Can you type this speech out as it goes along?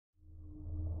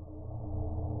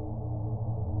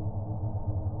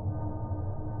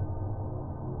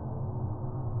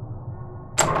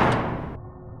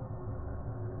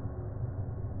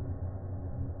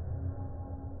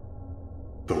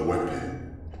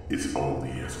is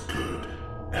only as good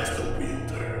as the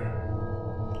winter.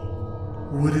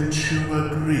 Wouldn't you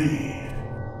agree?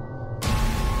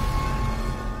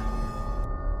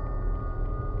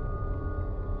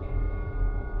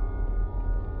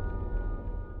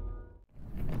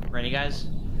 Ready, guys?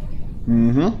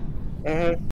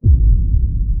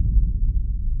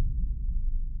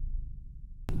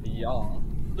 Yeah.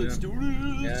 Let's do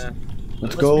this. Yeah.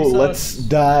 Let's go. Let's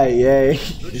die. Yay.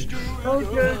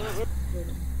 Okay.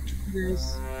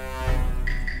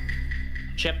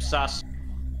 Chip sus.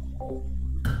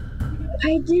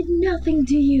 I did nothing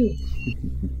to you.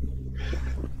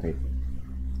 Wait.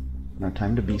 Now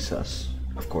time to be sus.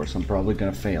 Of course, I'm probably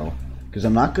gonna fail. Because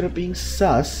I'm not good at being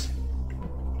sus.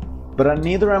 But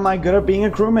neither am I good at being a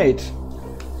crewmate.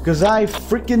 Because I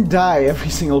freaking die every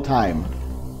single time.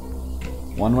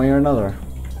 One way or another.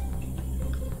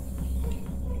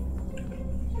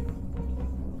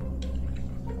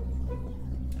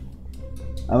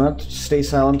 I'm gonna stay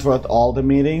silent throughout all the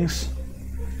meetings.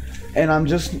 And I'm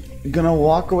just gonna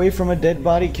walk away from a dead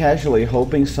body casually,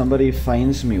 hoping somebody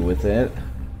finds me with it.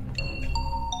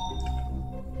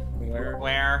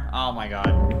 Where? Oh my god.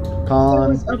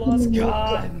 Con.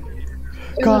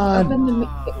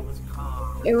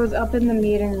 It was up in the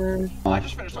meeting room. I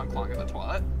just finished unclogging the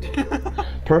toilet.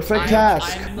 Perfect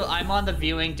task. I'm on the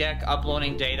viewing deck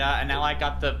uploading data, and now I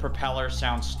got the propeller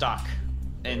sound stuck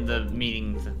in the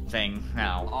meeting thing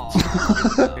now.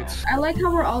 I like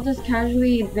how we're all just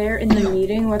casually there in the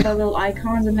meeting with our little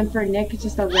icons, and then for Nick, it's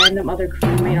just a random other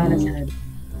crewmate on his head.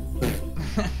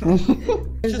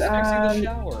 Just fixing the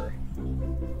shower.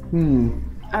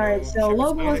 Alright, so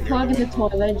Logan was clogging the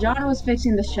toilet, John was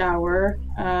fixing the shower.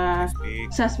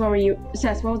 Cess, what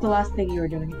was the last thing you were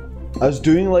doing? I was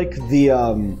doing like the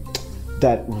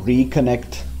that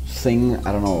reconnect thing.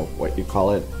 I don't know what you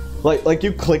call it. Like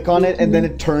you click on it and then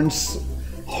it turns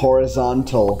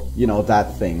horizontal. You know,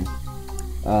 that thing.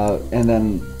 And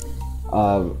then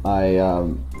I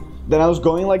was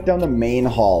going like down the main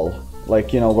hall,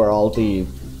 like, you know, where all the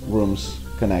rooms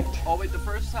connect. Oh wait, the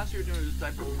first task you were doing was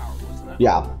diaper power, wasn't it?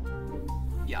 Yeah.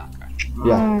 Yeah. Okay.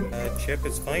 Yeah. Chip,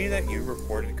 it's funny that you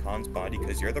reported Khan's body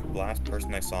because you're the last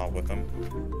person I saw with him.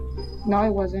 No, I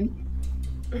wasn't.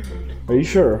 Are you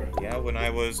sure? Yeah, when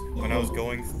I was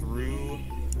going through,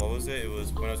 what was it? It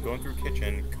was when I was going through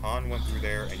kitchen. Khan went through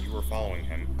there, and you were following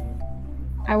him.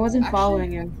 I wasn't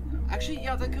following him. Actually,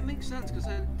 yeah, that could make sense because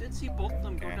I did see both of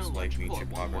them go down electrical at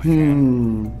one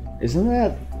point. Isn't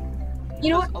that? You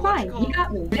know what? Fine. You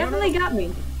got me. Definitely got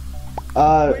me.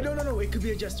 Wait, no. It could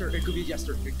be a jester. It could be a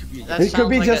jester. It could be a jester. It could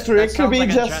be jester. It could be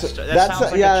jester.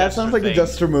 That sounds like a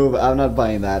jester move. I'm not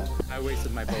buying that. I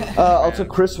wasted my boat. Also,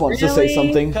 Chris wants to say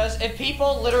something. Because if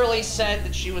people literally said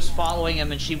that she was following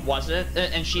him and she wasn't,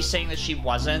 and she's saying that she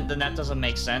wasn't, then that doesn't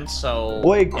make sense. So.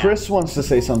 Wait, Chris wants to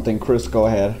say something. Chris, go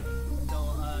ahead.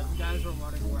 So, you guys were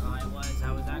wondering where I was.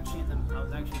 I was actually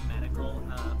medical.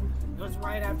 It was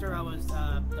right after I was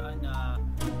done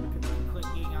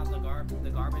clicking out the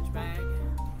garbage bag,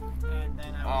 and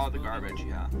then I was the garbage,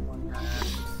 yeah.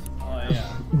 Oh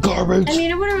yeah. Garbage. I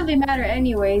mean, it wouldn't really matter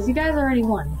anyways. You guys already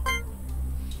won.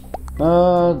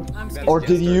 Or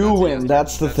did you win?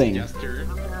 That's the thing.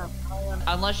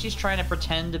 Unless she's trying to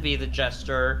pretend to be the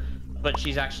jester, but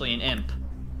she's actually an imp.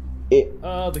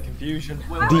 The confusion.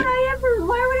 Why would I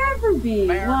ever be?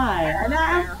 Why?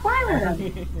 Why would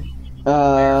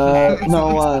I?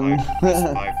 No one. 5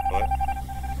 foot.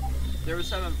 There were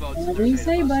 7 votes. What do you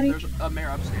say, buddy? There's a mayor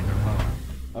upstairs.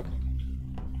 Okay.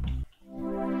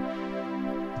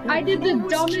 I did the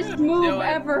dumbest move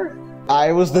ever.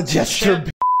 I was the jester.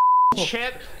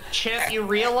 Chip, you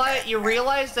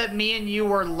realize that me and you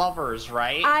were lovers,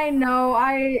 right? I know.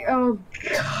 Oh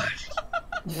god.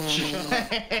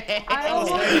 I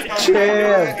almost forgot.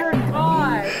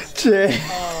 Chip.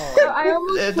 I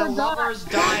almost the forgot. lovers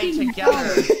died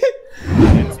together.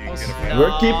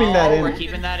 We're keeping that in. We're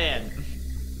keeping that in.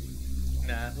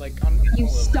 Nah, like You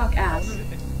stuck ass.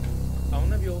 I don't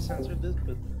know if you'll censor this,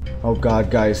 but. Oh god,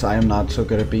 guys, I am not so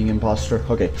good at being imposter.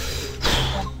 Okay.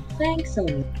 Thanks a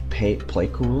lot. Play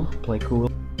cool. Play cool.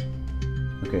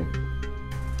 Okay.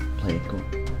 Play it cool.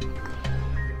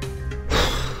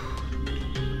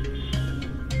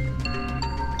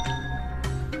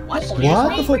 What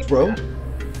the fuck, bro?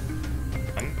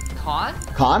 Khan?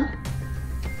 Khan?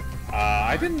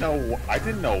 I didn't know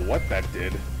what that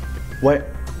did. What?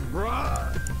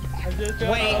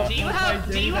 Wait, do you have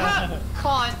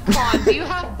Khan, do you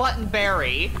have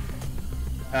Buttonberry?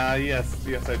 Yes,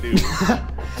 I do.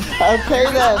 Okay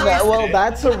then, well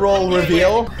that's a role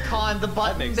reveal. Khan, the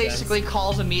button basically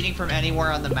calls a meeting from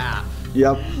anywhere on the map.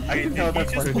 Yep. I can tell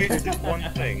that's just one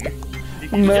thing.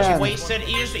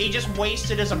 He just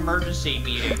wasted his emergency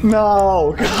meeting.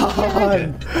 No,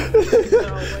 God.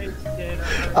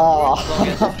 Oh.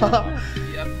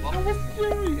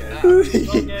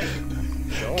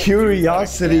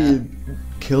 Curiosity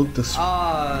killed the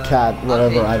cat,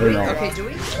 whatever, I don't know. Okay, do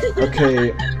we?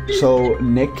 Okay, so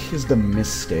Nick is the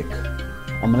mystic.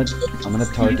 I'm gonna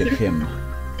target him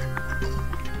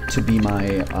to be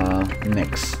my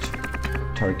next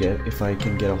target, if I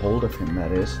can get a hold of him,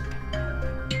 that is.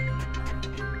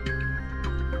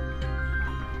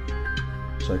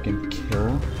 So I can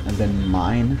kill, and then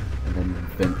mine, and then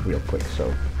vent real quick, so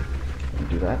let me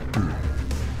do that.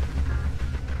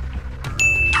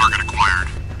 Target acquired.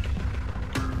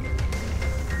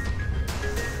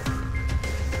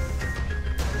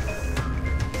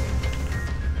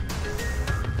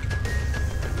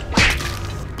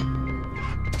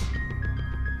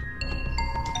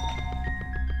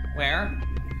 Where?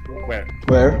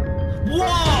 Where?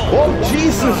 Whoa! Oh,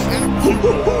 Jesus!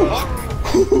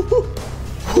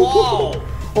 Whoa!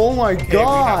 Oh my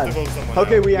God!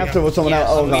 Okay, we have to vote someone out.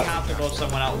 Oh, we God. have to vote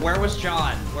someone out. Where was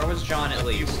John? Where was John at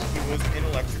least? He was in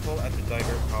electrical at the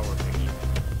divert power thingy.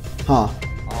 Huh.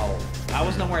 Oh, I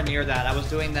was nowhere near that. I was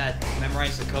doing that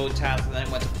memorize the code task, and then I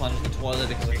went to plunge the toilet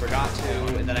because I forgot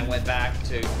to, and then I went back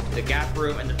to the gap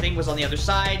room, and the thing was on the other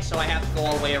side, so I have to go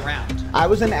all the way around. I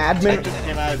was in admin. I just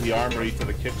came out of the armory to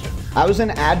the kitchen. I was in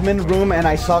admin room and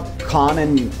I saw Con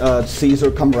and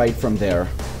Cesar come right from there.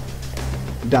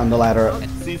 Down the ladder.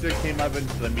 Cesar came up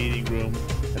into the meeting room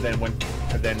and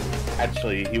then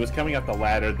actually he was coming up the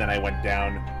ladder, then I went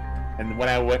down, and when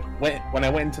I went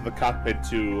into the cockpit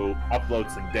to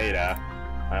upload some data,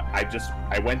 I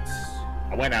went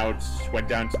out, went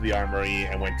down to the armory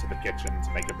and went to the kitchen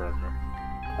to make a burger.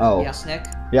 Oh. Yes, Nick?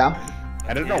 Yeah?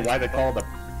 I don't know why they would call that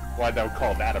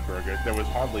a burger. There was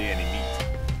hardly any meat.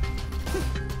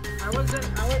 I was in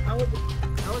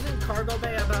cargo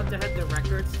bay about to head to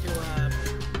records to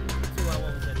what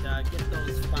was it? Get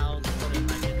those files put in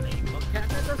like in the book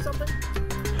cabinet or something.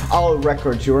 Oh,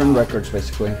 records. You were in records,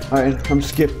 basically. Alright, I'm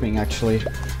skipping, actually.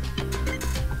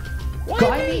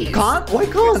 Why? Con? Why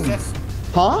Con?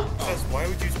 Huh? Why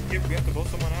would you skip? We have to vote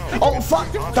someone out. Oh, fuck!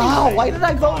 Oh, why did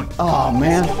I vote? Oh,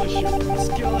 man.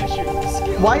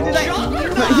 Why did I? He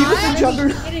was the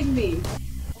juggernaut. Are you kidding me?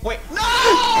 Wait, no!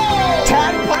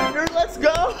 Tag partner, let's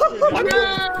go!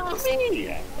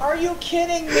 Are you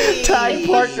kidding me? Tag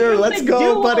partner, let's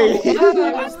go, buddy!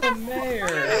 I was the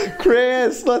mayor.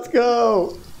 Chris, let's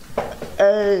go!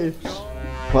 Hey.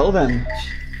 Well then.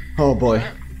 Oh boy.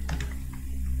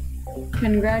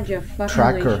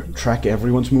 Congratulations. Track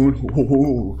everyone's mood.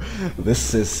 Ooh,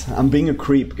 this is. I'm being a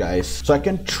creep, guys. So I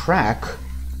can track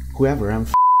whoever I'm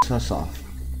us off.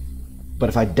 But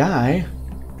if I die,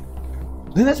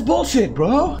 then that's bullshit,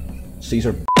 bro.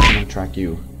 Cesar, I'm gonna track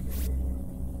you.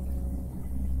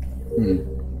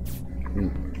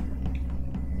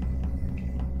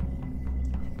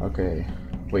 Okay.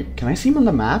 Wait, can I see him on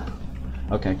the map?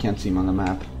 Okay, I can't see him on the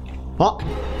map. Oh!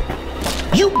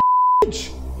 You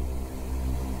bitch!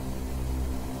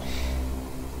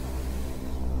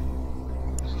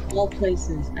 All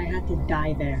places. I had to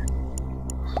die there.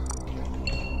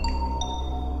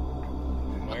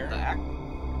 Where?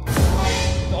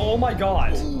 Oh my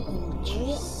god.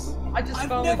 I just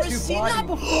found like two bodies.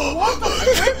 What the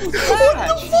frick was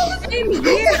that? Same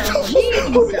here.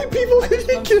 How many people did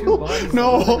he kill?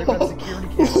 No.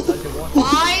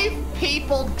 5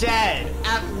 people dead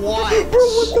at once. Bro,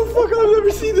 what the fuck? I've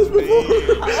never seen this before.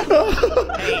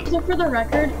 So for the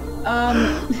record,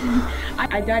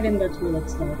 I died in the toilet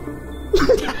stall.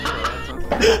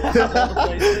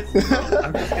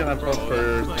 I'm just gonna vote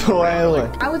for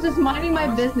Toilet. I was just minding my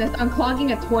business,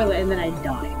 unclogging a toilet, and then I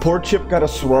died. Poor Chip got a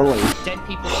swirling. Dead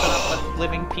people shut up, but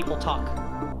living people talk.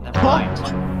 Never mind.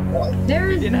 There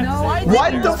is no.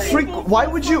 Why the freak? Why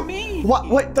would you?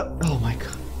 What the? Oh my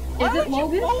god. Is it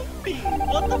Logan?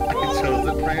 What the fuck? chose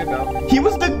it random. He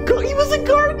was a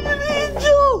guardian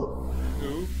angel.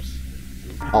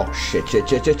 Oh shit.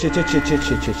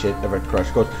 The red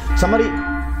crush goes. Somebody.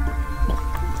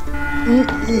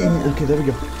 Okay, there we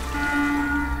go.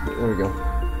 There we go.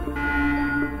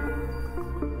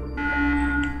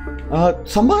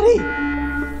 Somebody!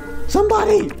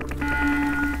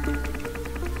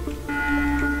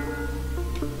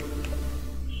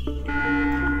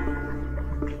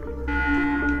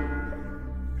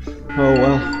 Oh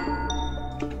well.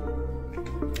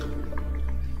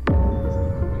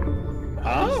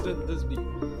 Huh? This be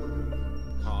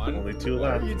Con? Only 2 What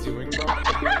left. are you doing, bro?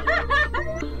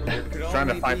 There could Trying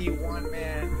to only find- be one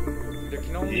man. There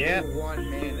can only Yeah. be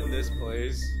one man in this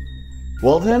place.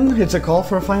 Well then, it's a call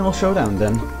for a final showdown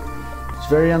then. It's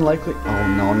very unlikely. Oh,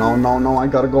 no, no, no, no. I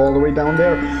gotta go all the way down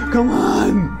there. Come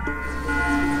on!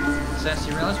 Cess,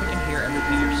 you realize we can hear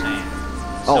everything you're saying.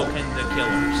 So can the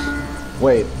killers.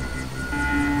 Wait.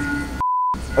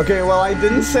 Okay, well, I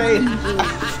didn't say...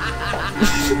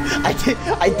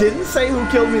 I didn't say who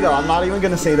killed me, though. I'm not even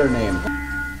gonna say their name.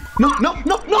 No, no,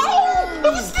 no, no!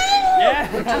 It was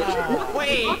Yeah!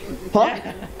 Wait! Huh?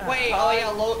 Yeah. Wait, oh yeah,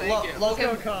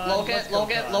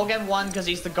 Logan won because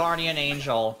he's the guardian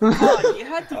angel. Oh, you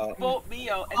had to vote me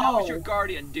out, and I was your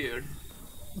guardian, dude.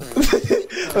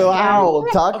 Wow,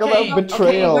 talk about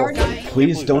betrayal.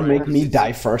 Please don't make me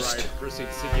die first.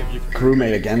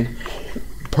 Crewmate again.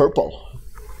 Purple.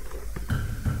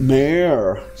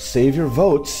 Mayor, save your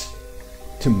votes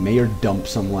to mayor dump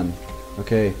someone.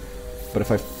 Okay, but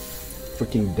if I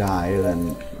freaking die,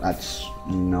 then that's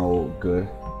no good.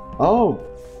 Oh,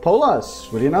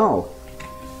 Polas, what do you know?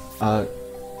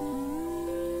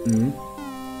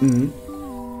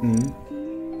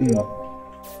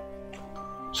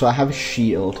 So I have a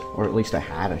shield, or at least I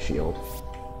had a shield.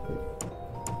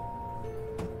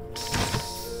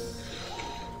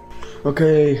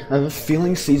 Okay, I have a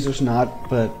feeling Cesar's not,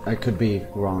 but I could be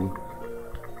wrong.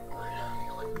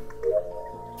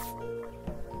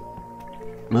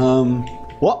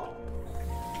 What?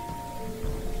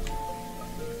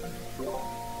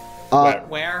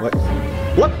 Where?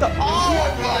 What the?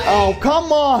 Oh,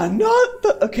 come on! Not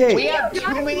the. Okay. We have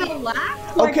too many.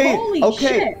 Okay,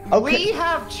 okay. We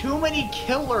have too many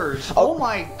killers. Oh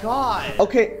my god.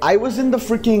 Okay, I was in the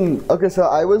freaking. Okay, so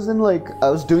I was in like I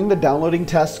was doing the downloading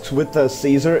tasks with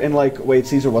Cesar in like. Wait,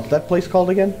 Cesar, what's that place called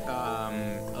again?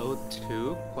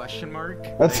 O2 question mark.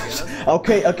 That's,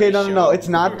 okay, no, it's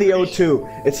not the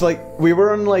O2. It's like we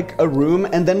were in like a room,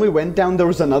 and then we went down. There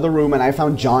was another room, and I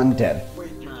found John dead.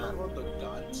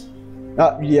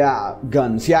 Yeah,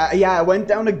 guns. Yeah, I went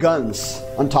down to guns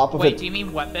on top of it. Wait, do you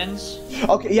mean weapons?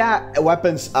 Okay, yeah,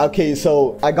 weapons. Okay,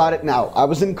 so I got it now. I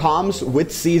was in comms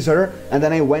with Cesar, and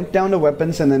then I went down to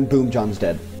weapons, and then boom, John's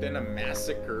dead. Been a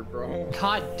massacre, bro.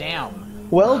 God damn.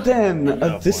 Well then,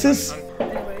 this is...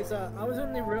 Anyways, I was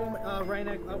in the room right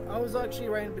next. I was actually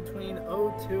right in between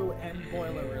O2 and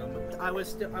boiler room. I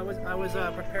was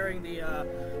preparing the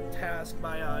task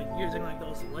by using like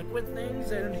those liquid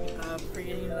things and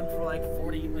creating them for like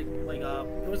 40,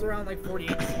 it was around like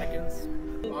 48 seconds.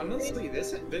 Honestly,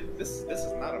 this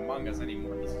is not Among Us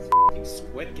anymore. This is f***ing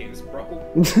Squid Games, bro.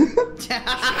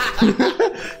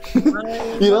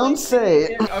 You don't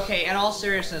say. Okay, in all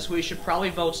seriousness, we should probably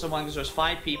vote someone because there's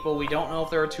 5 people. We don't know if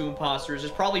there are 2 imposters.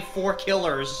 There's probably 4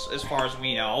 killers as far as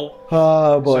we know.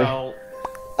 Oh boy. So,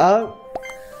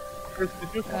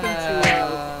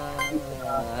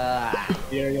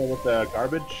 The area with the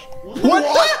garbage? What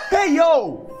the? Hey,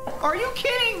 yo! Are you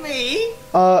kidding me?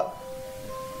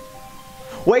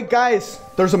 Wait, guys,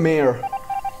 there's a mayor.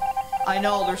 I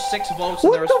know, there's 6 votes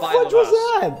and What there was the 5 fudge of was us.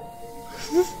 that?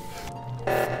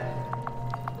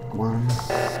 Come on,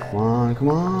 come on, come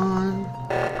on.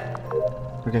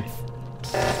 Okay.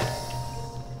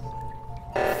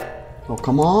 Oh,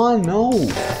 come on, no.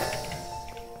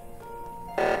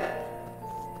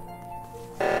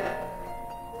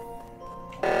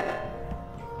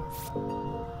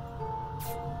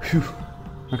 Phew.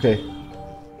 Okay.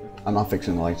 I'm not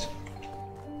fixing the lights.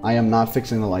 I am not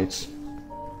fixing the lights.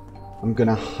 I'm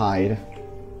gonna hide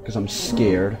because I'm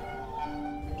scared.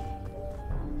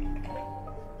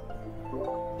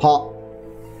 Huh.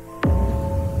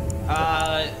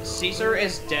 Cesar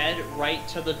is dead right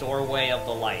to the doorway of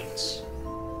the lights.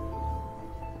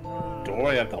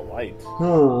 Doorway of the lights?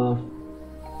 Huh.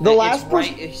 The last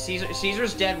right.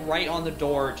 Caesar's dead right on the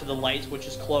door to the lights, which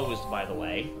is closed, by the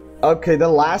way. Okay, the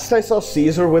last I saw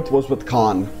Cesar with was with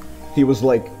Khan. He was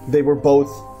like, they were both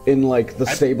in like the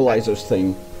stabilizers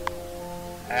thing.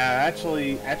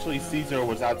 Actually, Cesar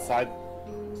was outside.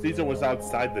 Cesar was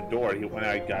outside the door when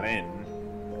I got in.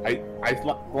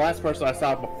 The last person I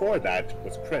saw before that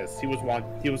was Chris. He was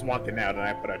walking out, and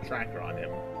I put a tracker on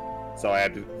him, so I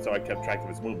kept track of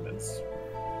his movements.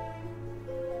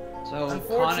 So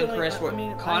Con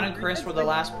and Chris were the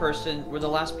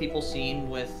last people seen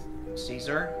with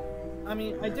Cesar. I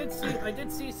mean, I did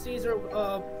see Cesar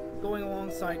going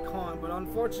alongside Con, but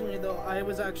unfortunately, though, I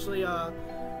was actually I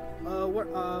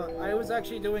was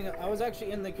actually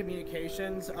in the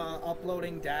communications,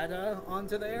 uploading data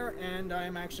onto there, and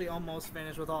I'm actually almost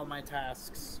finished with all my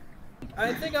tasks.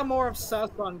 I think I'm more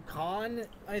obsessed on Con.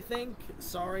 I think,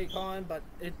 sorry, Con, but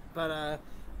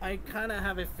I kind of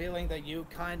have a feeling that you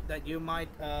might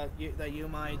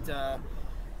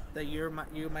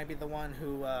be the one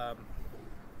who,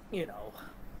 you know.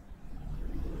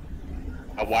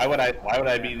 Why would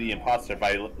I be the imposter if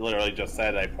I literally just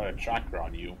said I put a tracker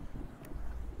on you?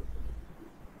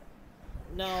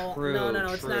 No, True,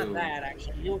 no, it's not that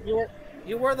actually.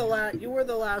 You were the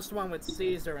last one with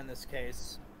Cesar in this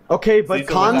case. Okay, but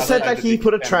Cesar Con was said outside that the he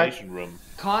put a track. decontamination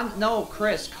room.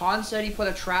 Chris. Con said he put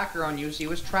a tracker on you, so he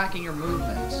was tracking your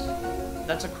movements.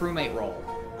 That's a crewmate role.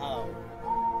 Oh.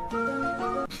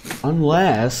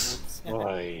 Unless.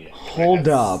 Boy, Hold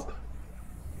up.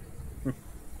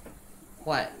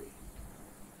 What?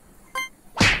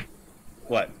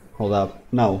 What? Hold up.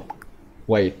 No.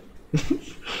 Wait.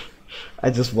 I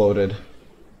just voted.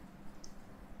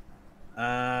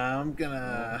 I'm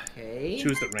gonna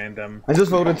choose at random. I just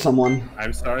voted someone.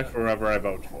 I'm sorry for whoever I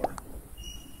vote for.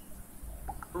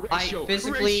 I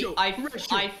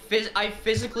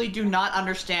physically do not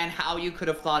understand how you could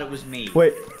have thought it was me.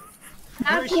 Wait.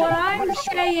 That's what I'm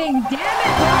saying, damn it!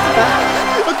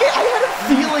 Okay,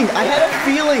 I had a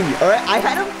feeling, alright? I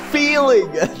had a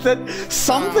feeling that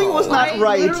something was not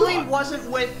right. I literally wasn't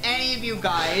with any of you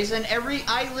guys, and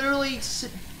I literally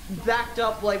backed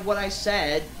up, like, what I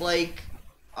said, like,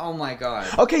 oh my god.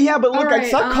 Okay, yeah, but look, Alright, I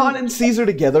saw Con and Cesar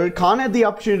together. Con had the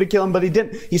opportunity to kill him, but he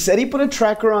didn't. He said he put a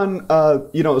tracker on,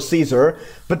 Cesar,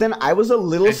 but then I was a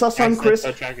little sus on Chris.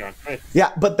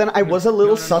 Yeah, but then I was a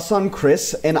little sus on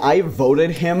Chris, and I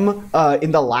voted him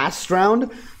in the last round,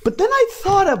 but then I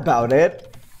thought about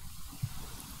it.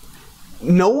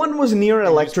 No one was near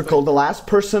electrical. The last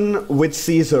person with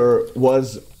Cesar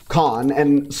was Con,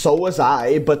 and so was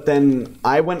I, but then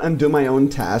I went and do my own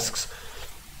tasks.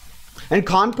 And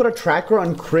Con put a tracker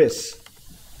on Chris.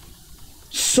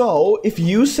 So, if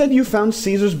you said you found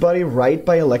Caesar's body right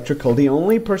by electrical, the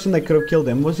only person that could have killed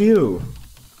him was you.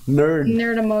 Nerd.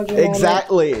 Nerd emoji.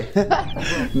 Exactly.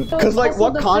 Because, like,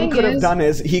 what Con could have done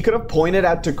is, he could have pointed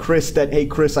out to Chris that, hey,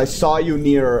 Chris, I saw you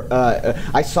near,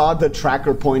 I saw the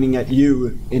tracker pointing at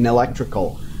you in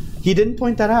electrical. He didn't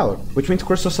point that out, which means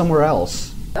Chris was somewhere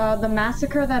else. The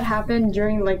massacre that happened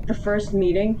during like the first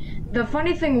meeting, the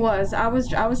funny thing was I was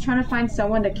trying to find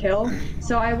someone to kill,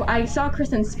 so I saw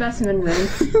Chris in specimen room,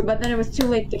 but then it was too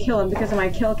late to kill him because of my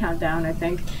kill countdown, I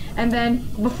think. And then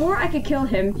before I could kill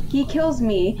him, he kills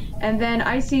me, and then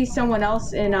I see someone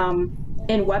else in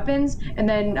weapons, and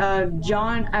then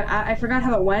John, I forgot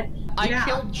how it went. I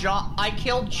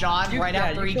killed John right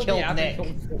after he killed Nick.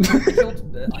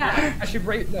 Actually,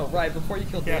 right before you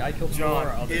killed Nick, I killed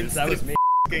John. That was me.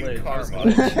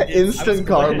 Karma. Instant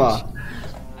karma.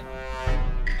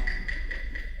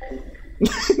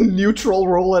 Neutral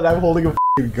roll and I'm holding a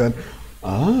f***ing gun.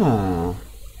 Ah.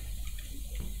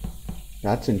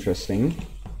 That's interesting.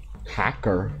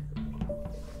 Hacker.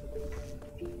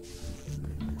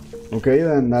 Okay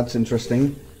then, that's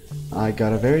interesting. I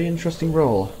got a very interesting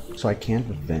roll, so I can't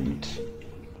vent.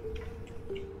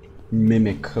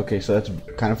 Mimic. Okay, so that's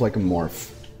kind of like a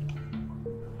morph.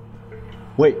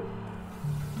 Wait.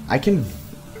 I can...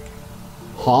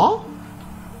 Huh?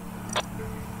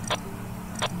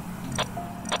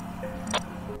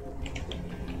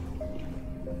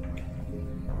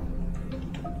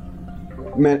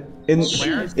 Man, in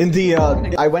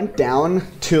the, I went down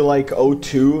to, like,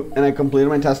 O2, and I completed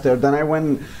my task there. Then I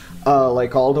went,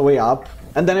 like, all the way up.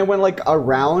 And then I went, like,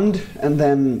 around, and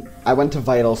then I went to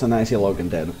Vitals, and then I see Logan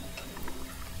dead.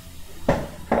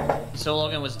 So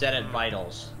Logan was dead at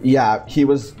Vitals. Yeah, he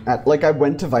was at, like, I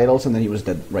went to Vitals and then he was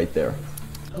dead right there.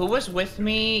 Who was with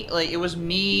me? Like, it was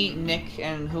me, Nick,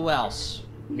 and who else?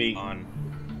 Me. Con.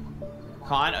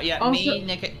 Yeah, also, me,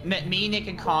 Nick,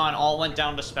 and Con all went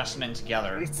down to Specimen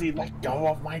together. Lucy, let go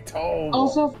of my toe.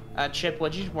 Also, Chip,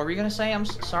 what were you gonna say? I'm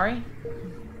sorry?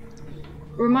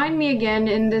 Remind me again,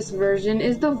 in this version,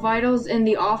 is the Vitals in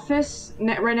the office,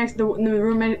 right next to the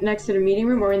room next to the meeting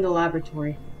room, or in the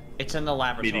laboratory? It's in the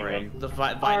laboratory. The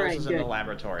Vitals is in the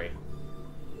laboratory.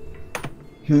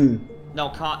 No,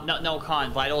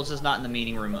 Con. Vitals is not in the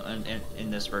meeting room in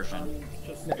this version.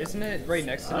 Isn't it right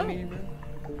next to the meeting room?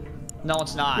 No,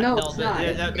 it's not. No, it's not.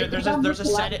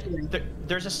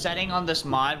 There's a setting on this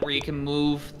mod where you can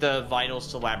move the Vitals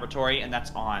to laboratory, and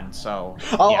that's on. So.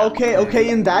 Oh, yeah. okay.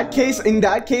 In that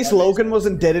case, Logan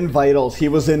wasn't dead in Vitals. He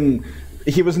was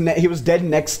dead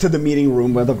next to the meeting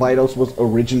room where the Vitals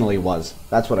originally was.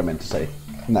 That's what I meant to say.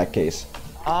 In that case.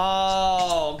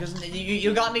 Oh, because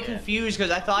you got me confused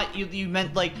because I thought you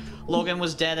meant like Logan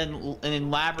was dead in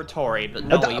laboratory, but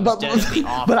no, he was dead in the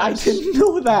office. But I didn't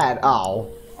know that. Ow.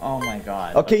 Oh my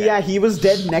god. Okay, yeah, he was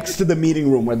dead next to the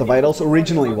meeting room where the Vitals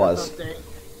originally was.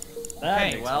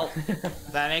 Okay, well,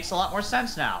 that makes a lot more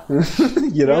sense now.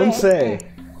 You don't say.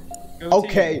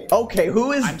 Okay,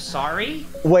 who is... I'm sorry?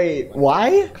 Wait,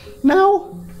 why?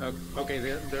 Now? Okay,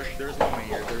 there's no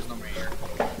mayor,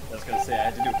 I was gonna say say I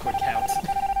had to do a quick count.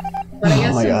 But I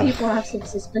guess my some God. people have some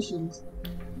suspicions.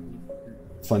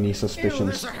 Funny Ew,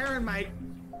 suspicions. there's a hair in my...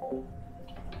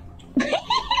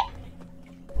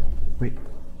 Wait.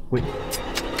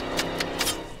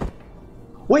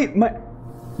 Wait,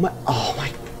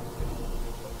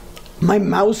 my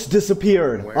mouse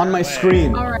disappeared on my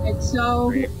screen. Alright, so,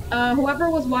 whoever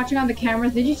was watching on the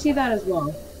cameras, did you see that as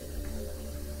well?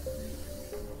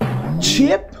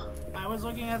 Chip? I was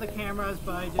looking at the cameras,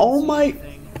 but I didn't Oh see my...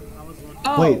 anything. I was looking.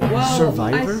 Oh, Wait, well,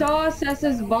 Survivor? I saw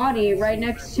Cesar's body right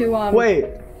next to, Wait.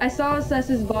 I saw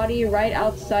Cesar's body right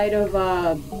outside of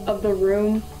the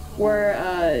room where,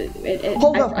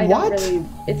 Hold up, I what? don't really...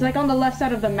 It's like on the left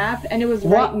side of the map, and it was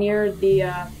right near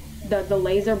the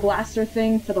laser blaster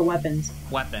thing for the weapons.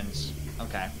 Weapons.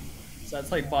 Okay. So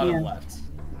that's like bottom Yeah. left.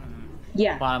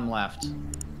 Yeah. Bottom left.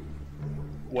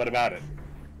 What about it?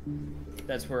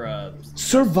 That's where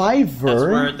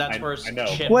Survivor? That's where I know.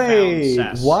 Chip Wait,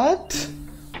 found Cess. what?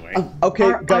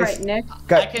 Okay, guys. Alright, Nick.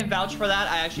 I can vouch for that.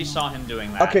 I actually saw him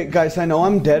doing that. Okay, guys, I know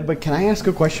I'm dead, but can I ask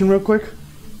a question real quick?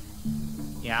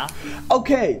 Yeah?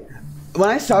 Okay, when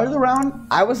I started the round,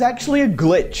 I was actually a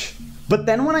glitch. But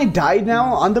then when I died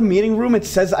now, on the meeting room, it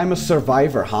says I'm a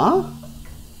survivor, huh?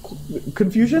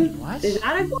 Confusion? What? Is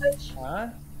that a glitch? Huh?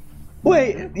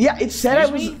 Wait, yeah, it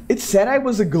said it said I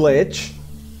was a glitch,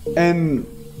 and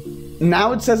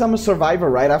now it says I'm a survivor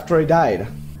right after I died.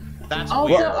 That's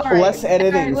Also, weird. alright. Less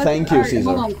editing, Alright, thank you, alright, Cesar.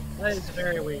 hold on. That is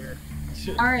very weird.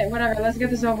 Alright, whatever, let's get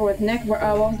this over with. Nick, what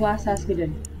was the last task you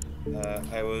did?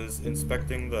 I was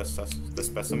inspecting the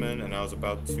specimen, and I was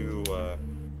about to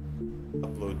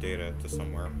upload data to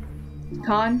somewhere.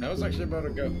 Con? I was actually about to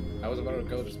go. I was about to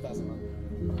go to specimen.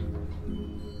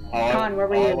 Con, where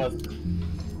were you?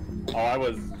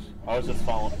 I was just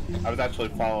following. I was actually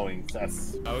following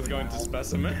Cess. I was going to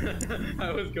specimen.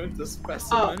 I was going to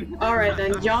specimen. Oh, alright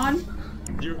then. John?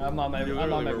 I'm on my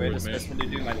way to specimen to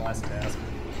do my last task.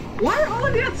 Why are all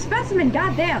of you at specimen?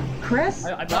 Goddamn. Chris?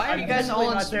 Why are you guys all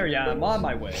not there? Yeah, I'm on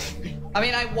my way. I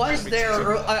mean, I was there.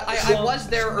 I was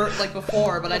there like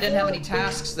before, but I didn't have any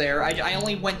tasks there. I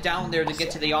only went down there to get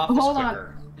to the office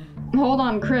quicker. Hold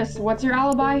on, Chris. What's your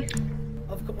alibi?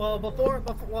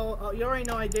 Well, you already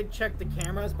know I did check the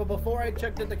cameras, but before I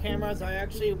checked the cameras, I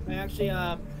actually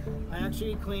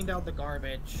cleaned out the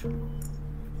garbage.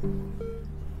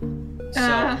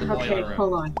 Okay,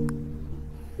 hold on.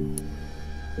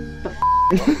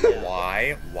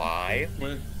 Why?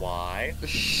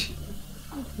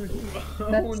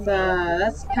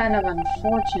 That's kind of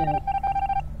unfortunate.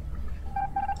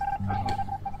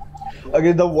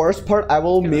 Okay, the worst part, I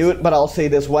will mute, but I'll say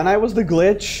this. When I was the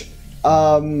glitch,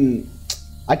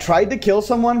 I tried to kill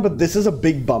someone, but this is a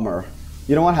big bummer.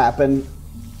 You know what happened?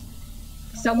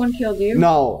 Someone killed you?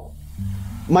 No.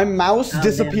 My mouse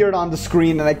disappeared on the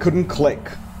screen and I couldn't click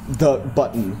the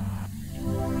button.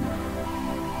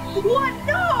 What?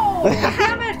 No!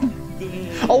 Damn it!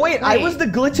 Oh wait, I was the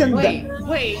glitch and Wait!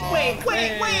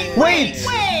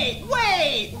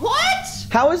 What?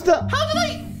 How is the... How did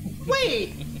I...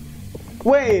 Wait!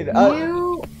 Wait,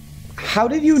 how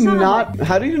did you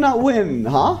not win,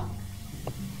 huh?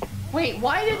 Wait,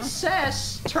 why did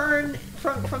Cess turn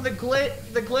from the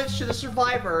glitch to the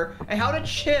survivor, and how did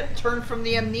Chip turn from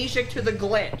the amnesiac to the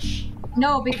glitch?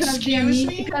 No, because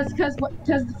because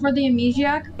for the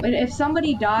amnesiac, if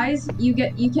somebody dies, you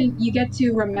get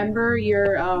to remember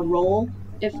your role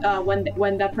if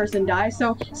when that person dies.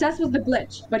 So Cess was the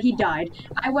glitch, but he died.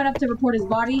 I went up to report his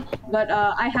body, but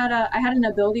I had an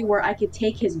ability where I could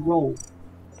take his role.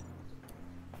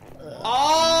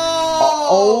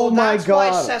 Oh my that's why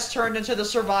God. Cess turned into the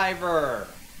survivor.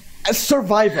 A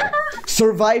survivor.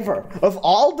 Survivor. Of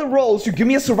all the roles, you give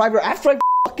me a survivor after I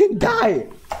fucking die.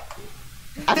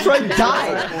 After I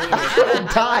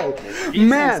die.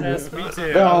 Man. Me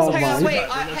too. Oh Hang on, my. wait,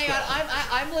 hang on.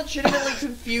 I'm legitimately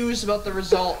confused about the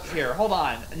result here. Hold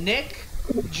on. Nick,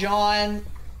 John,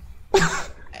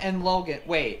 and Logan.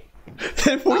 Wait.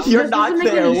 You're not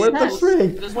there. What the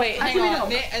frick? Wait, hang on.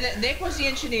 Nick was the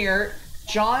engineer.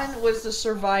 John was the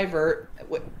survivor.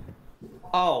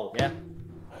 Oh. Yeah.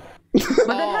 But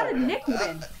then how did Nick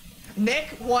win?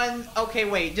 Nick won. Okay,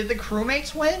 wait. Did the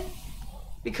crewmates win?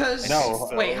 Because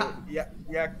wait, yeah,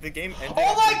 the game ended.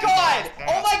 Oh my god!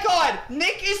 Oh my god!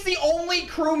 Nick is the only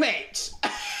crewmate.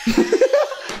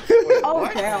 Oh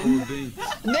damn.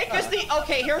 Nick is the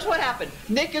here's what happened.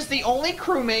 Nick is the only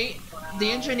crewmate,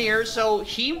 the engineer, so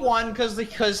he won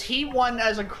because he won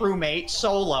as a crewmate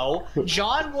solo.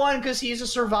 John won because he's a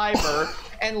survivor,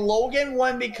 and Logan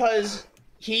won because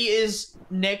He is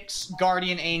Nick's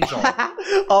guardian angel.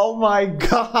 Oh my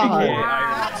god.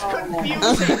 That's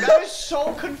confusing. That is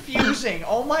so confusing.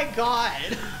 Oh my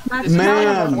god.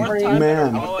 Man.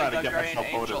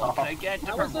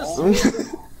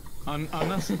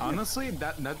 Honestly,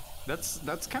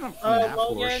 that's kind of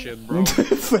FNAF worship, bro.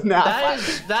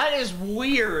 That is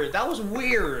weird. That was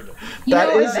weird.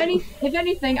 If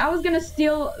anything, I was gonna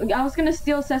steal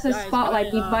Cesar's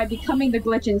spotlight by becoming the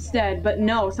glitch instead, but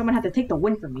no, someone had to take the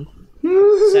win from me.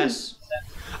 Ces.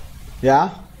 Yeah?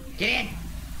 Get in.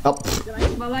 Oh.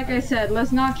 But like I said,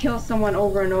 let's not kill someone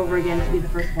over and over again to be the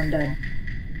first one dead.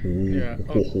 Yeah.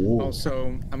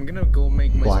 Also, I'm gonna go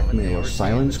make my blackmail.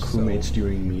 Silence crewmates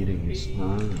during meetings.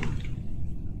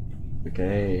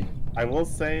 Okay. I will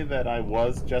say that I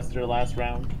was Jester last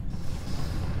round.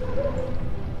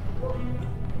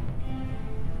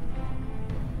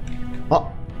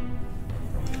 Oh.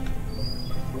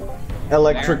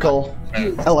 Electrical.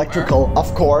 Electrical,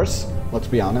 of course. Let's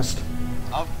be honest.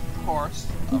 Of course.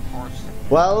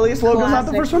 Well, at least Logan's not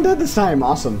the first one dead this time.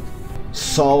 Awesome.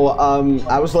 So,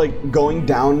 I was like going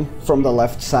down from the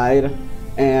left side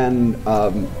and,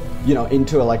 you know,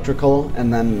 into electrical,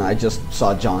 and then I just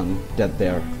saw John dead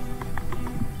there.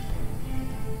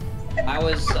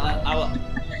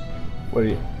 What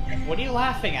are you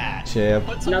laughing at? Chip.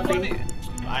 What's so funny?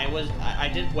 I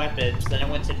did weapons, then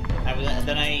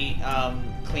I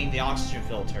cleaned the oxygen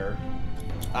filter.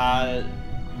 I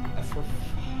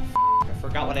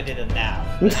forgot what I did in nav.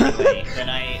 But anyway, then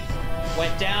I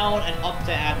went down and up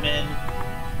to admin,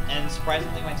 and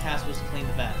surprisingly my task was to clean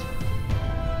the vent.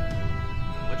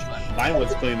 Which vent? Mine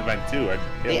was clean the vent too.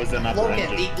 It was an upper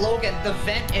engine. Logan, the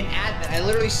vent in admin. I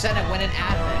literally said I went in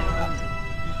admin.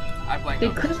 I blanked.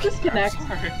 Did Chris disconnect?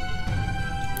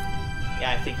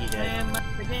 Yeah, I think he did. Man,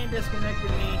 the game disconnected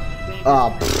me.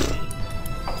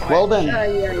 Well then,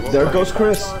 there goes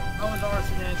Chris.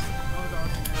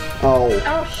 Oh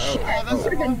shit.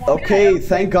 Okay,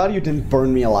 thank God you didn't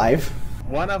burn me alive.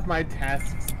 One of my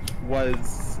tasks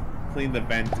was clean the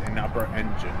vent and upper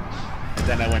engine. And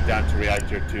then I went down to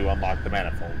reactor to unlock the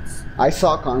manifolds. I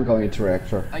saw Con going into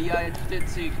reactor. Yeah, I did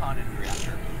see Con in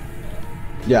reactor.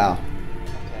 Yeah.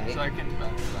 Okay. So I can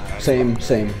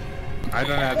Same. I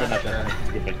don't have enough to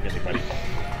give anybody.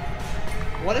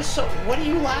 What are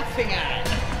you laughing at?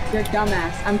 You're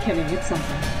dumbass. I'm kidding. It's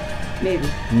something. Maybe.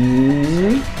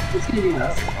 It's gonna be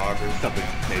this. Something.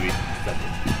 Maybe.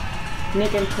 Something.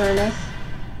 Nick and Furnace.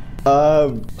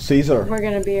 Caesar. We're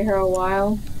gonna be here a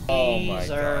while. Oh my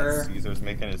god, Caesar's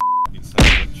making his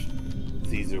sandwich.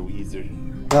 Caesar Weezer.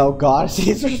 Oh god,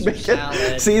 Caesar's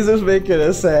making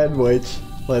a sandwich.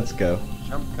 Let's go.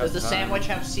 Does the sandwich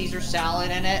have Caesar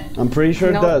salad in it? I'm pretty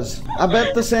sure it does. I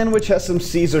bet the sandwich has some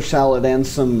Caesar salad and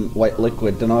some white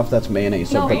liquid. Don't know if that's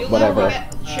mayonnaise, but whatever.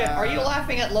 Chip, are you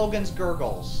laughing at Logan's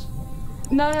gurgles?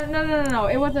 No.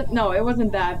 It wasn't. No, it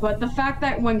wasn't that. But the fact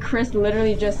that when Chris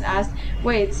literally just asked,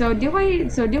 "Wait, so do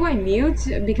I mute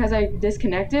because I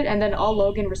disconnected?" and then all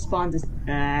Logan responds is,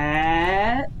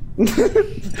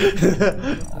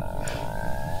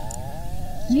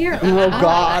 Here. Oh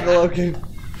God, Logan.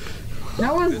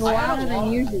 That was louder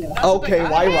than usual. Okay,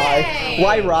 why Rye?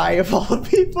 Why Rye of all the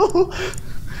people?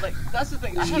 Like, that's the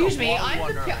thing. Excuse me,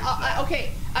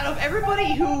 okay, out of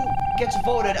everybody who gets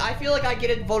voted, I feel like I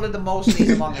get voted the most in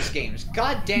these Among Us games.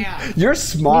 God damn. You're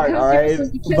smart, alright,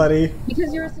 buddy.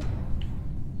 Because you're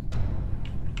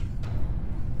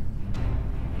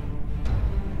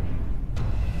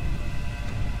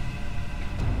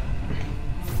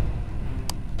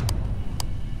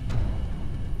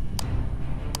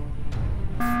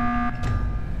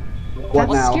What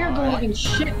that now? scared the living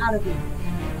shit out of me.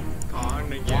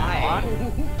 Why?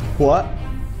 What?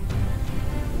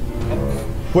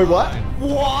 Wait, what?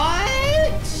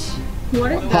 What?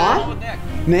 What is Huh?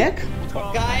 Nick?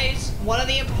 Guys, one of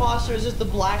the imposters is the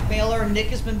blackmailer. Nick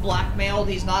has been blackmailed.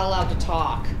 He's not allowed to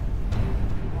talk.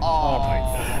 Oh my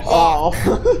god. Oh.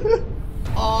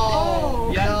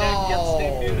 Oh, yeah, no. Nick gets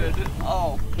stay muted.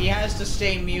 Oh. He has to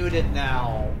stay muted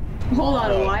now. Hold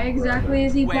on, why exactly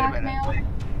is he blackmailed?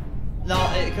 No,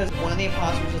 because one of the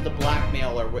imposters is the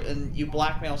blackmailer, and you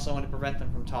blackmail someone to prevent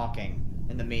them from talking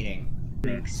in the meeting.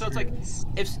 So it's like,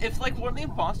 if like one of the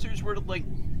imposters were to like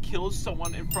kill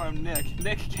someone in front of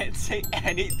Nick can't say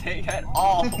anything at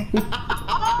all.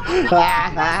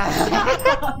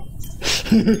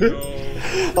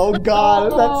 Oh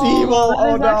God, that's evil!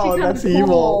 Oh no, that's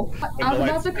evil! I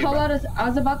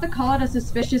was about to call out a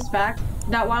suspicious fact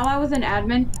that while I was in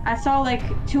admin, I saw like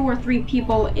 2 or 3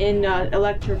 people in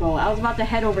electrical. I was about to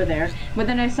head over there, but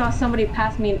then I saw somebody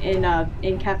pass me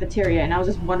in cafeteria, and I was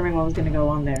just wondering what was gonna go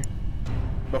on there.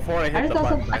 before I hit the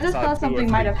button, I just thought something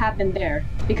might have happened there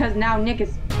because now Nick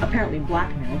is apparently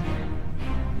blackmailed.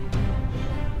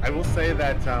 I will say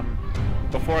that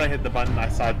before I hit the button, I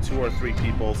saw 2 or 3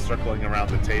 people circling around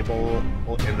the table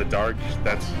in the dark.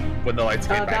 That's when the lights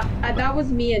came back. That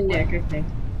was me and Nick, I think.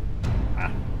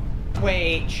 Ah.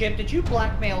 Wait, Chip, did you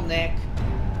blackmail Nick?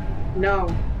 No.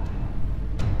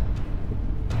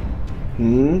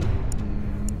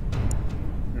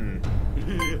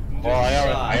 Well,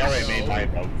 I already made my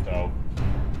vote, so.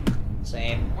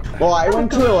 Same. Well, I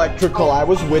went to electrical. I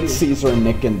was with Cesar and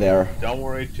Nick in there. Don't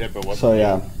worry, Chip. It wasn't. So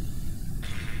yeah.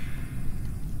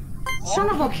 Son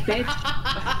of a bitch.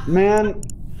 Man.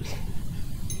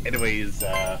 Anyways,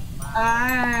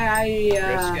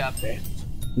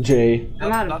 Jay.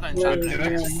 I'm out of words, Did I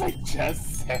really. say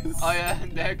Jess says? Oh yeah,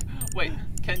 Nick. Wait,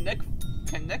 can Nick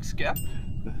skip?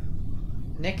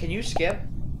 Nick, can you skip?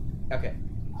 Okay.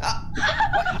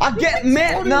 I get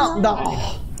mad. No.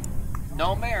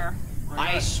 No mayor.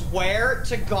 I swear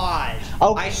to God.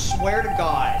 Oh. I swear to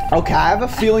God. Okay, I have a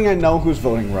feeling I know who's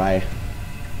voting right.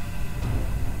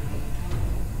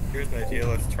 Here's an idea.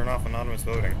 Let's turn off anonymous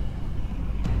voting.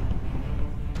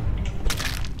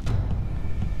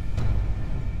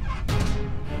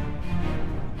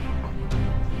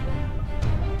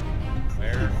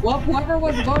 Well, whoever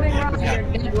was voting wrong, you're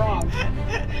dead wrong.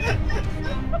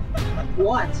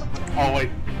 What? Oh wait.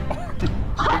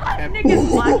 Nick is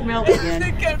blackmailed again.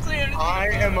 I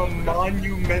am a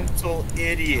monumental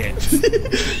idiot.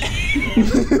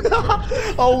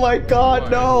 Oh my God,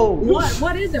 no.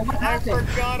 What is it? What happened? I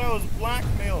forgot I was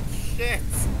blackmailed. Shit.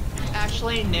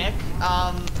 Actually, Nick,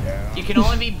 you can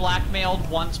only be blackmailed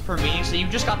once per meeting, so you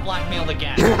just got blackmailed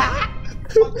again.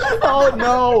 Oh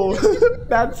no.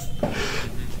 That's.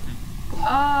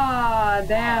 Ah,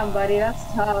 damn, buddy, that's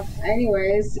tough.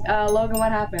 Anyways, Logan,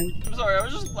 what happened? I'm sorry, I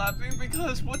was just laughing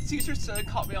because what Cesar said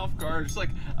caught me off guard. It's like,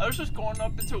 I was just going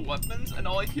up into weapons, and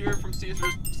all I hear from Cesar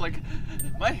is like,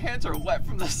 my hands are wet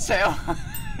from the sail. I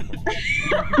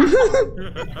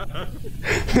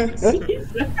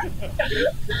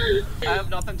have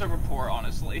nothing to report,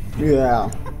 honestly. Yeah.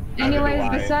 Anyways,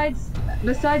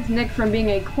 besides Nick from being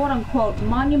a quote-unquote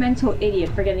monumental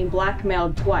idiot for getting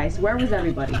blackmailed twice, where was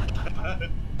everybody?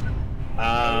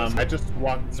 I just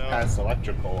walked past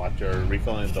electrical after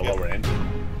refilling the lower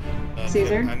engine.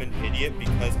 Cesar? I'm an idiot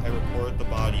because I reported the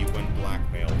body when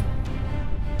blackmailed.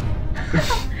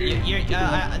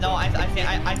 No,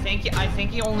 I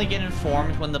think you only get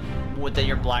informed when that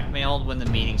you're blackmailed when the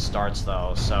meeting starts,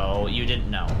 though. So you didn't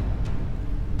know.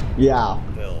 Yeah.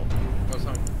 Bill.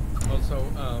 Also,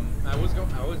 I was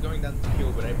going down the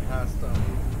field, but I passed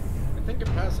I think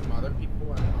I passed some other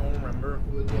people. I don't remember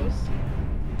who it was.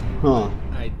 Huh.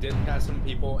 I did pass some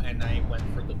people, and I went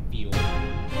for the field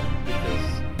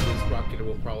because this rocket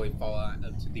will probably fall out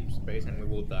into deep space, and we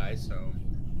will die. So.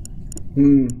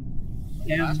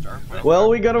 Yeah. Well,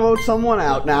 we gotta vote someone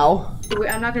out now.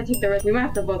 I'm not gonna take the risk. We might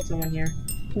have to vote someone here.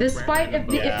 Despite if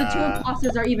the 2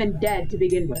 imposters are even dead to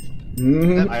begin with.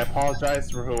 I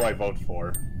apologize for who I vote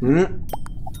for.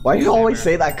 Why do you always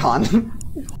say that, Con?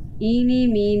 Eeny,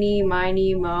 meeny,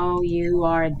 miny, mo, you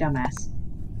are a dumbass.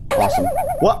 Awesome.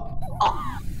 What?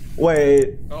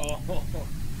 Wait.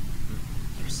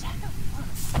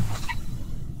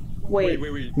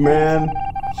 Wait. Man.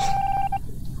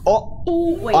 Oh,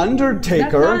 wait.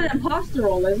 Undertaker. That's not an imposter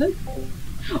role, is it?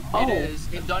 It is.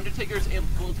 If the Undertaker is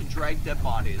able to drag dead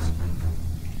bodies.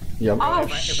 Yep. Oh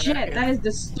shit, that is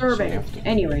disturbing.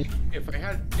 Anyway. If I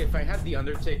had the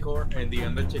Undertaker and the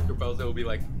Undertaker bells, it would be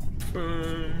like,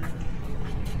 boom.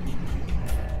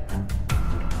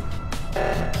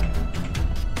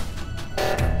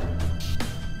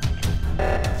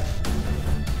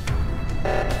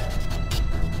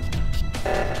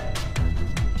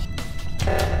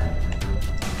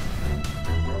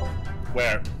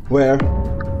 Where?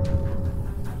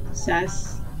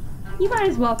 Cess, you might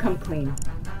as well come clean.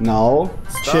 No.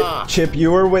 Chip,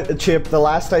 you were with Chip. The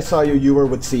last I saw you, you were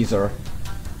with Cesar.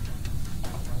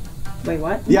 Wait,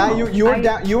 what? Yeah, No, you were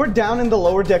down. You were down in the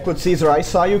lower deck with Cesar. I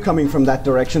saw you coming from that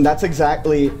direction. That's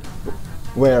exactly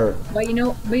where. But you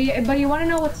know, but you want to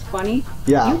know what's funny?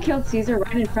 Yeah. You killed Cesar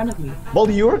right in front of me. Well,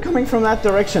 you were coming from that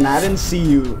direction. I didn't see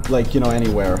you, like, you know,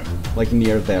 anywhere, like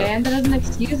near there. And that doesn't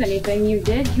excuse anything. You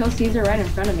did kill Cesar right in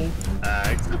front of me.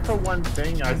 Except for one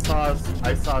thing, I saw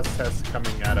Cess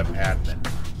coming out of admin.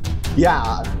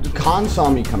 Yeah, Khan saw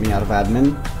me coming out of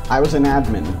admin. I was an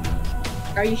admin.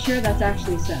 Are you sure that's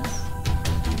actually Cess?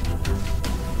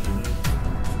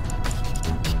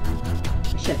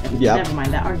 Shit, Yep. Never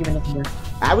mind, that argument doesn't work.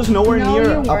 I was nowhere near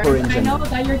you upper weren't. engine. I know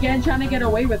that you're trying to get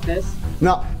away with this.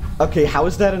 No, Okay, how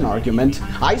is that an argument?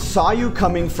 I saw you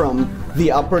coming from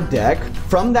the upper deck,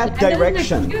 from that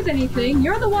direction. Doesn't excuse anything.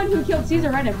 You're the one who killed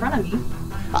Cesar right in front of me.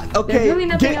 Okay, really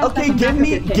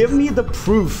give me the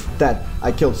proof that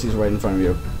I killed Cesar right in front of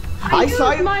you. I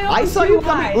saw you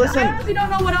coming. Listen, I honestly don't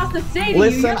know what else to say to you.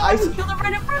 You're the one who killed him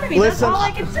right in front of me. That's all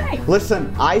I can say.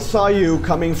 Listen, I saw you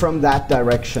coming from that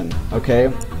direction,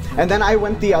 okay? And then I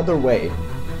went the other way.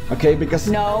 Okay, because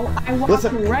no, I walked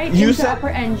right into the upper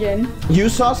engine. You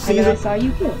saw Cesar. And then I saw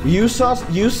you kill.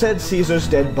 You said Cesar's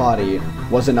dead body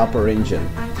was an upper engine.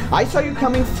 I saw you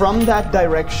coming from that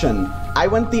direction. I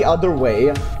went the other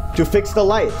way to fix the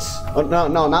lights. Oh, no,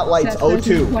 not lights.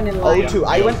 O2. O2.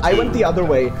 I went the other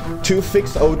way to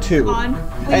fix O2.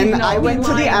 And I went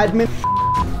to the admin.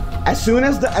 As soon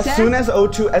as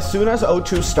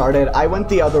O2 started, I went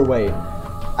the other way,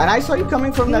 and I saw you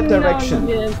coming from that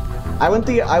direction. I went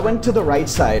to the right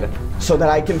side so that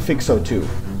I can fix O2,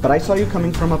 but I saw you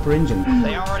coming from upper engine.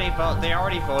 They already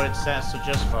voted Cess, so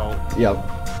just vote. Yep.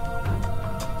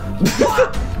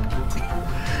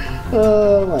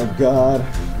 Oh my god.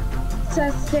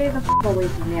 Cess, stay the f away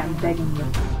from me, I'm begging you.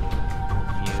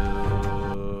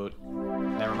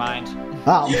 Never mind.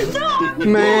 Oh, no,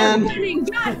 man.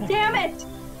 God damn it!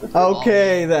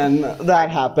 Okay, then that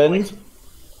happened.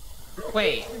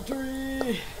 Wait.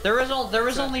 There was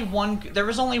only one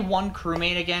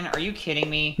crewmate again. Are you kidding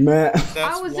me? Man.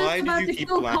 I was just about to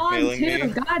kill Con too.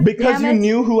 God because damn it. you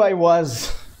knew who I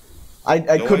was.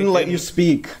 I couldn't let you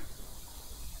speak.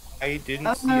 I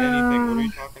didn't see anything. What are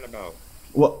you talking about?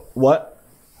 What?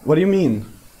 What do you mean?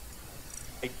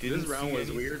 This round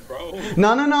was weird, bro.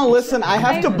 No. Listen, I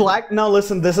have to No,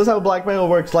 listen. This is how blackmail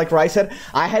works. Like Rai said,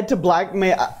 I had to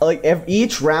blackmail. Like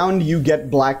each round, you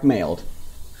get blackmailed.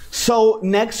 So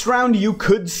next round, you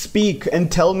could speak and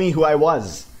tell me who I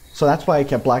was. So that's why I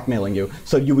kept blackmailing you.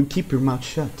 So you would keep your mouth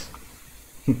shut.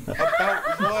 About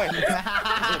what?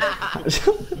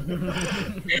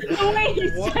 The way he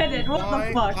said it. What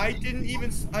the fuck? I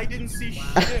didn't see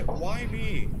shit. Why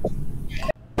me?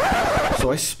 So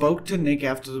I spoke to Nick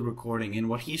after the recording, and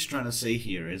what he's trying to say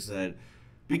here is that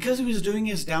because he was doing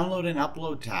his download and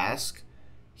upload task,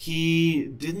 he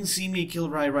didn't see me kill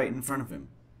Rai right in front of him.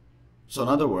 So in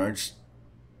other words,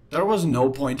 there was no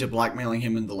point to blackmailing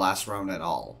him in the last round at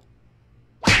all.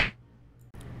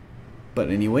 But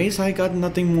anyways, I got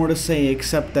nothing more to say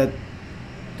except that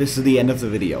this is the end of the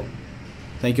video.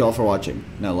 Thank you all for watching.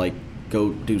 Now, like,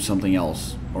 go do something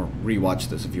else, or rewatch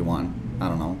this if you want. I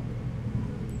don't know.